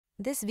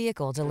This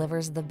vehicle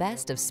delivers the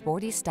best of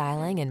sporty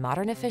styling and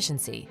modern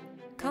efficiency.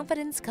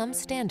 Confidence comes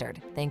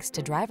standard thanks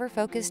to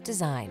driver-focused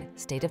design,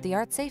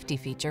 state-of-the-art safety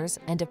features,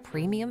 and a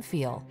premium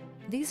feel.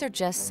 These are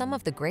just some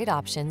of the great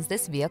options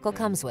this vehicle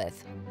comes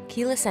with: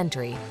 keyless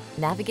entry,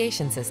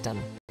 navigation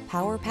system,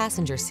 power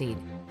passenger seat,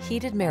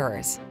 heated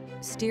mirrors,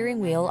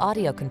 steering wheel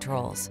audio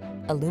controls,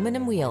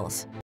 aluminum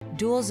wheels,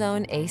 dual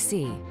zone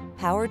AC,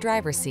 power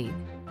driver seat,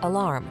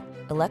 alarm,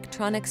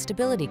 electronic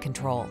stability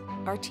control.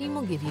 Our team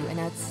will give you an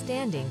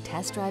outstanding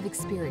test drive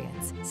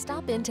experience.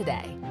 Stop in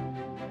today.